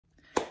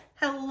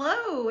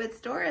Hello,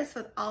 it's Doris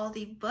with All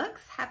the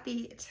Books.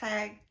 Happy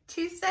Tag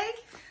Tuesday.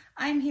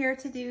 I'm here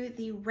to do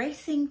the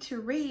Racing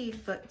to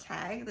Read book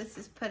tag. This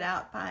is put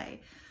out by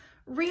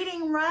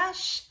Reading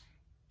Rush,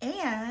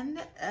 and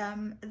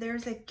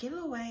there's a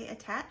giveaway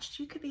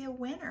attached. You could be a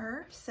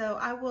winner, so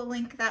I will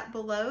link that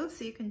below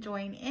so you can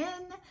join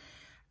in.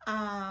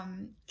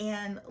 And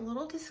a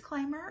little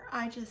disclaimer,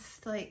 I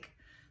just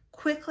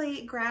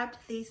quickly grabbed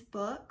these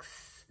books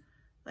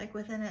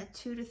within a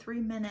 2 to 3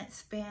 minute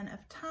span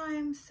of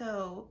time.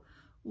 So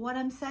what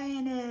I'm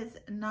saying is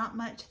not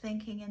much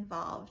thinking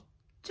involved,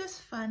 just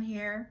fun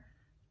here,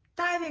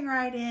 diving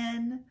right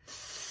in.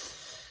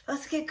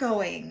 Let's get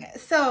going.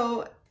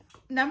 So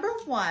number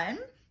 1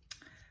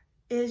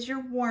 is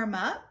your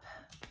warm-up,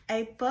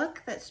 a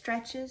book that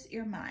stretches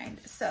your mind.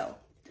 So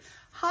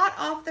hot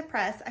off the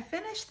press, I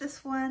finished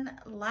this one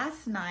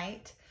last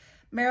night.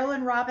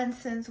 Marilynne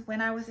Robinson's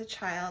When I Was a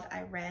Child,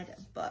 I Read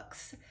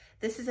Books.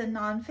 This is a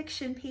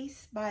nonfiction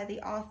piece by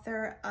the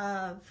author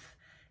of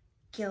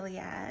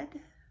Gilead,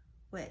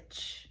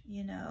 which,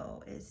 you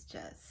know, is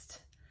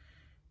just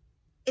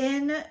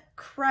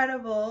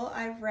incredible.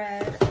 I've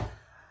read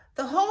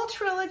the whole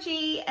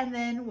trilogy and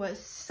then was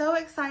so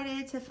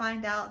excited to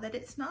find out that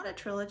it's not a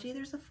trilogy.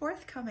 There's a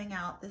 4th coming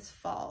out this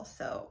fall.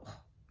 So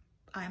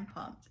I'm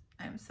pumped.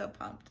 I'm so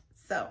pumped.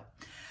 So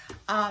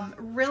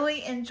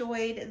really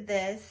enjoyed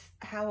this.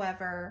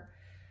 However,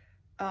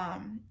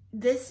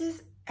 this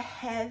is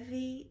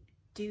heavy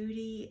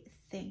duty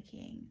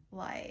thinking.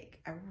 I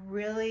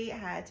really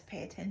had to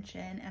pay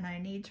attention, and I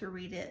need to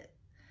read it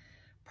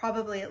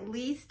probably at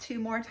least 2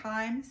 more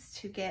times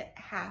to get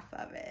half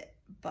of it.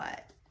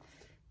 But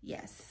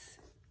yes,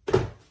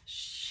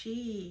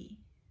 she's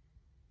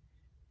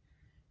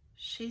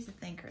a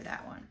thinker,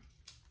 that one.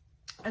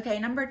 Okay,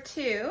 number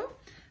 2,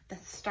 The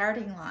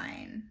Starting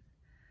Line.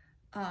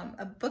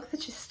 A book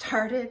that you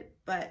started,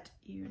 but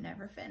you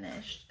never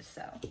finished.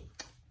 So,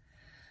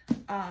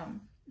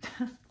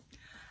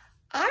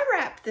 I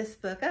wrapped this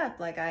book up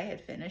like I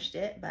had finished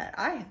it, but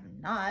I have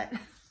not.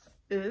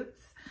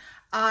 Oops.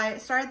 I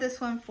started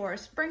this one for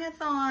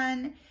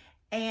Springathon,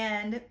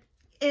 and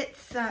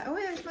it's, oh,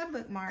 there's my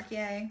bookmark,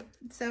 yay.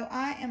 So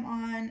I am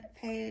on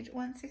page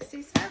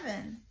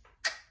 167.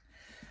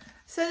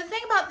 So the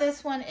thing about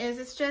this one is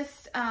it's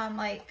just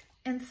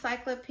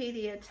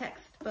encyclopedia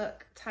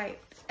textbook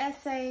type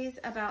essays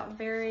about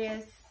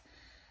various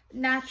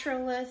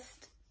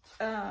naturalists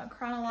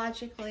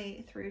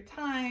chronologically through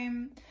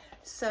time.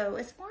 So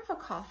it's more of a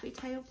coffee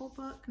table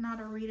book, not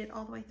a read it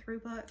all the way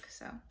through book.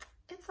 So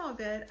it's all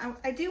good.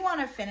 I do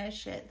want to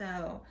finish it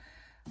though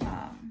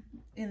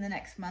in the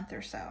next month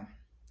or so,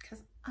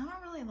 because I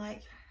don't really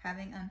like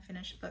having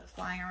unfinished books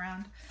lying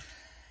around.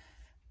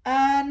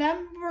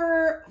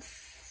 Number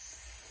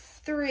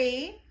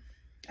 3,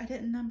 I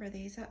didn't number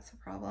these, that's a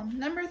problem.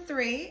 Number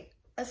 3,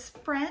 a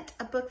sprint,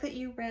 a book that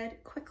you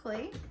read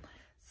quickly.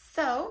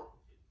 So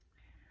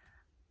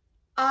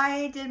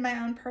I did my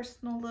own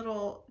personal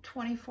little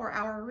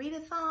 24-hour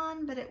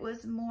readathon, but it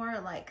was more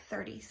like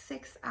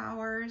 36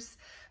 hours.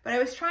 But I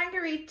was trying to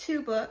read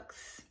 2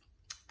 books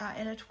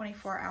in a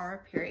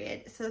 24-hour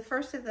period. So the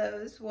first of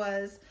those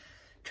was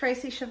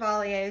Tracy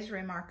Chevalier's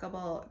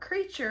Remarkable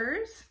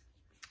Creatures.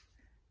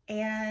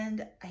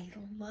 And I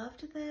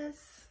loved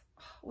this,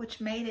 which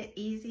made it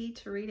easy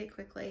to read it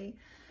quickly.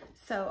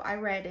 So I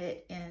read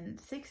it in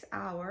 6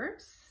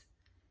 hours.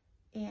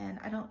 And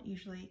I don't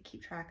usually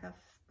keep track of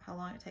how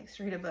long it takes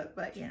to read a book,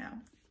 but you know,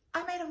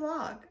 I made a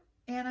vlog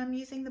and I'm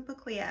using the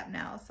Bookly app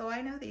now, so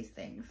I know these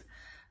things.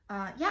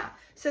 Yeah,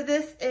 so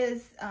this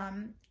is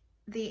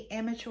the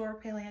amateur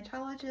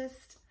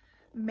paleontologist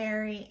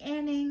Mary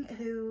Anning,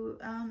 who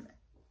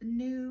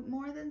knew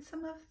more than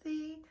some of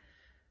the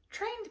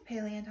trained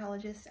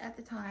paleontologists at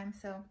the time,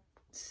 so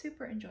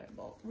super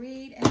enjoyable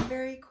read and a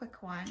very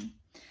quick one.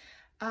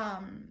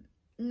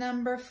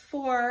 Number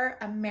 4,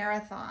 a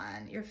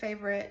marathon, your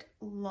favorite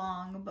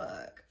long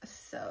book.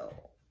 So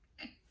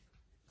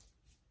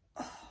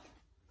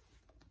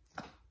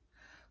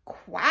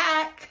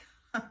Quack!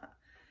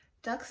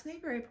 Duck's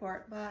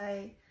Newburyport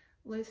by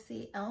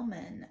Lucy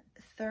Ellman.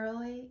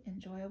 Thoroughly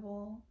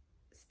enjoyable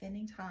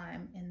spending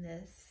time in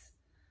this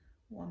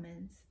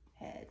woman's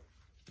head.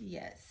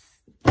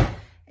 Yes. And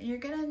you're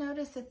going to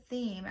notice a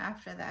theme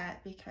after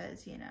that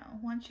because, you know,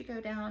 once you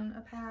go down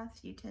a path,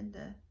 you tend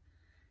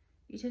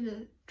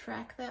to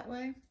track that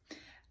way.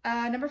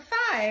 Number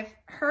 5,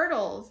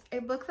 Hurdles, a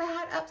book that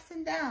had ups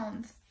and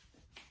downs.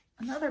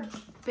 Another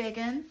big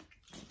one.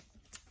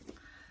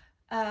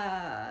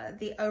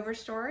 The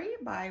Overstory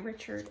by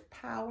Richard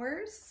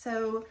Powers.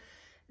 So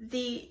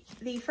the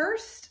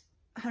first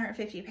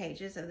 150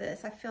 pages of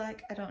this, I feel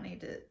like I don't need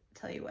to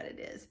tell you what it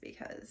is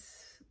because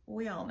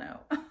we all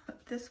know.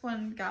 This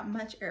one got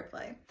much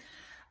airplay.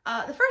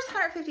 The first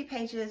 150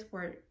 pages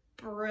were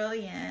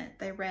brilliant.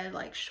 They read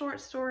like short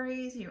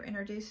stories. You were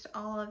introduced to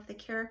all of the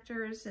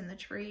characters and the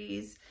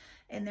trees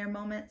and their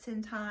moments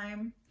in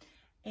time,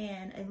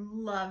 and I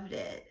loved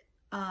it.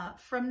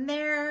 From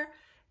there,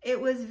 it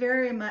was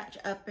very much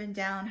up and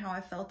down how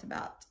I felt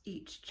about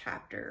each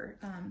chapter.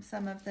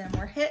 Some of them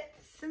were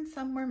hits and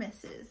some were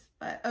misses,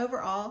 but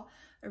overall,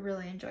 I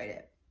really enjoyed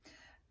it.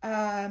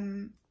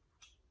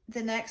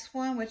 The next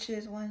one, which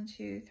is 1,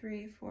 2,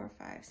 3, 4,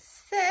 5,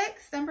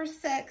 6, number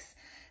 6,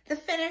 The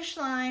Finish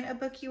Line, a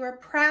book you are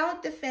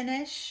proud to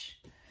finish.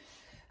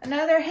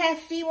 Another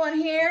hefty one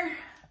here.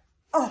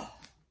 Oh,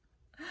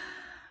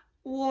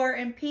 War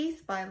and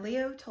Peace by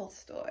Leo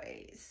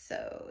Tolstoy.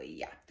 So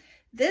yeah,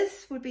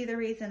 this would be the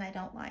reason I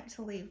don't like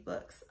to leave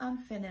books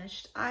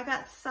unfinished. I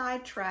got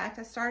sidetracked.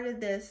 I started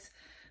this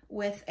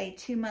with a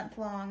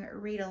 2-month-long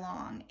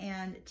read-along,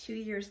 and 2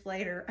 years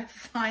later, I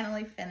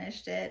finally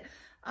finished it.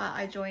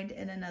 I joined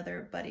in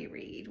another buddy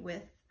read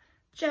with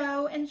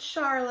Joe and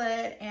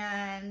Charlotte,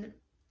 and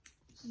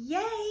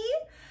yay!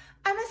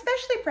 I'm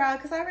especially proud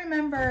because I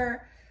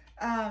remember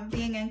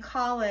being in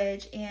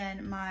college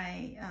and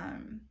my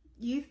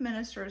youth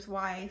minister's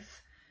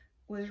wife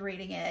was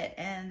reading it,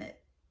 and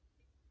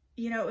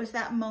you know, it was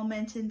that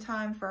moment in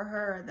time for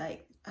her,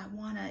 like, I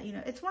wanna, you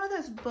know, it's one of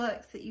those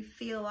books that you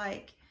feel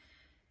like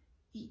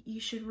you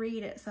should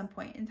read at some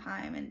point in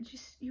time, and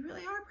just, you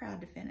really are proud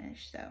to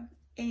finish. So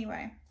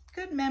anyway,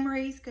 good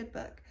memories, good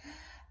book.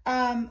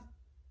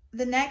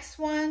 The next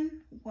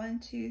one, 1,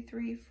 2,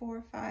 3,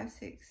 4, 5,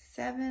 6,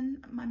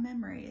 7. My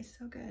memory is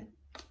so good.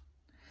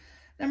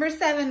 Number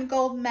 7,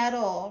 Gold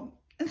Medal,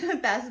 the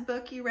best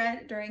book you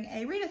read during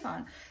a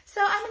readathon.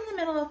 So I'm in the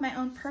middle of my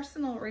own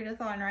personal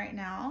readathon right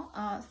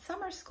now,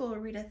 summer school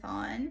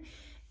readathon,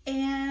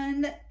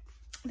 and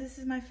this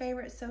is my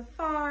favorite so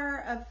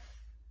far of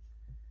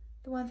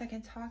the ones I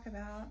can talk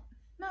about.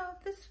 No,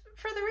 this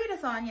for the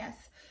readathon,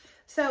 yes.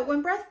 So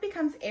When Breath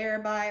Becomes Air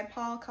by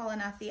Paul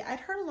Kalanithi. I'd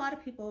heard a lot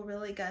of people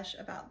really gush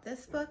about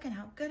this book and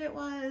how good it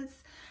was.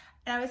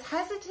 And I was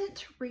hesitant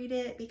to read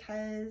it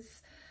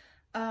because,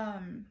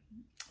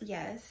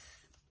 yes,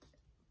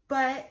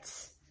 but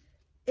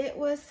it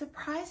was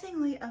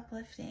surprisingly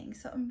uplifting.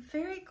 So I'm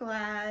very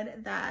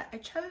glad that I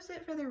chose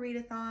it for the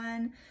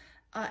readathon,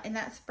 and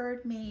that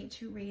spurred me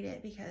to read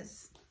it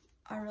because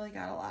I really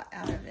got a lot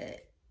out of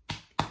it.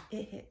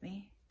 It hit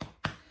me.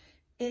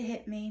 It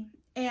hit me.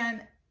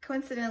 And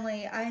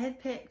coincidentally, I had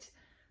picked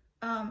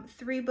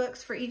 3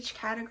 books for each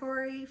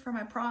category for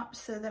my prompts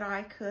so that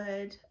I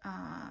could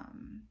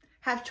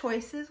have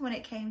choices when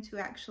it came to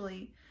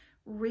actually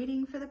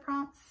reading for the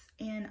prompts.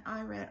 And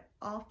I read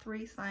all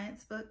 3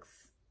 science books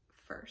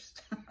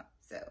first.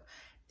 So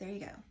there you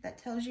go. That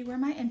tells you where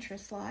my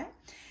interests lie.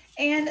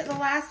 And the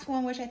last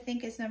one, which I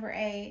think is number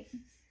 8.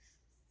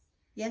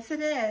 Yes,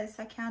 it is.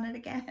 I counted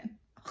again.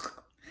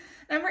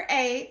 Number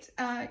 8,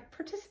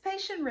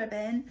 participation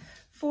ribbon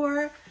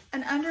for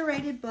an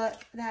underrated book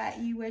that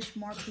you wish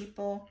more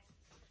people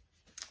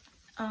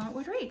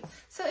would read.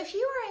 So if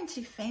you are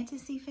into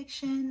fantasy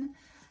fiction,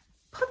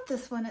 put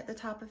this one at the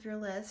top of your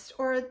list,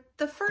 or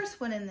the first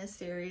one in this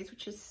series,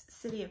 which is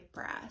City of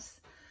Brass.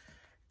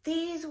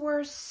 These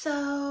were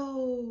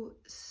so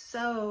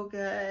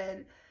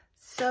good.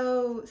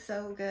 So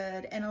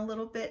good. And a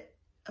little bit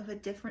of a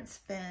different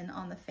spin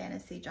on the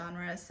fantasy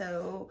genre.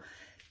 So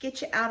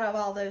get you out of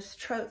all those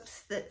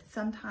tropes that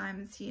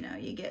sometimes, you know,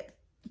 you get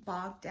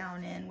bogged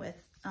down in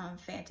with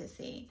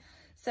fantasy.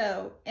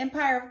 So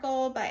Empire of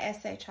Gold by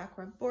S.A.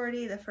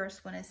 Chakraborty. The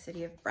first one is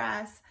City of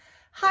Brass.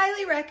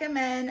 Highly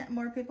recommend.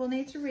 More people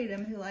need to read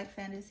them who like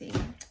fantasy.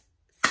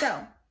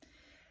 So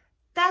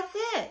that's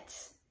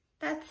it.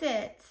 That's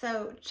it.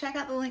 So check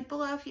out the link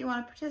below if you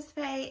want to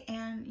participate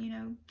and, you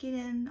know, get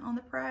in on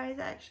the prize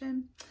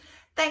action.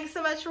 Thanks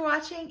so much for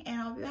watching,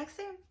 and I'll be back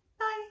soon.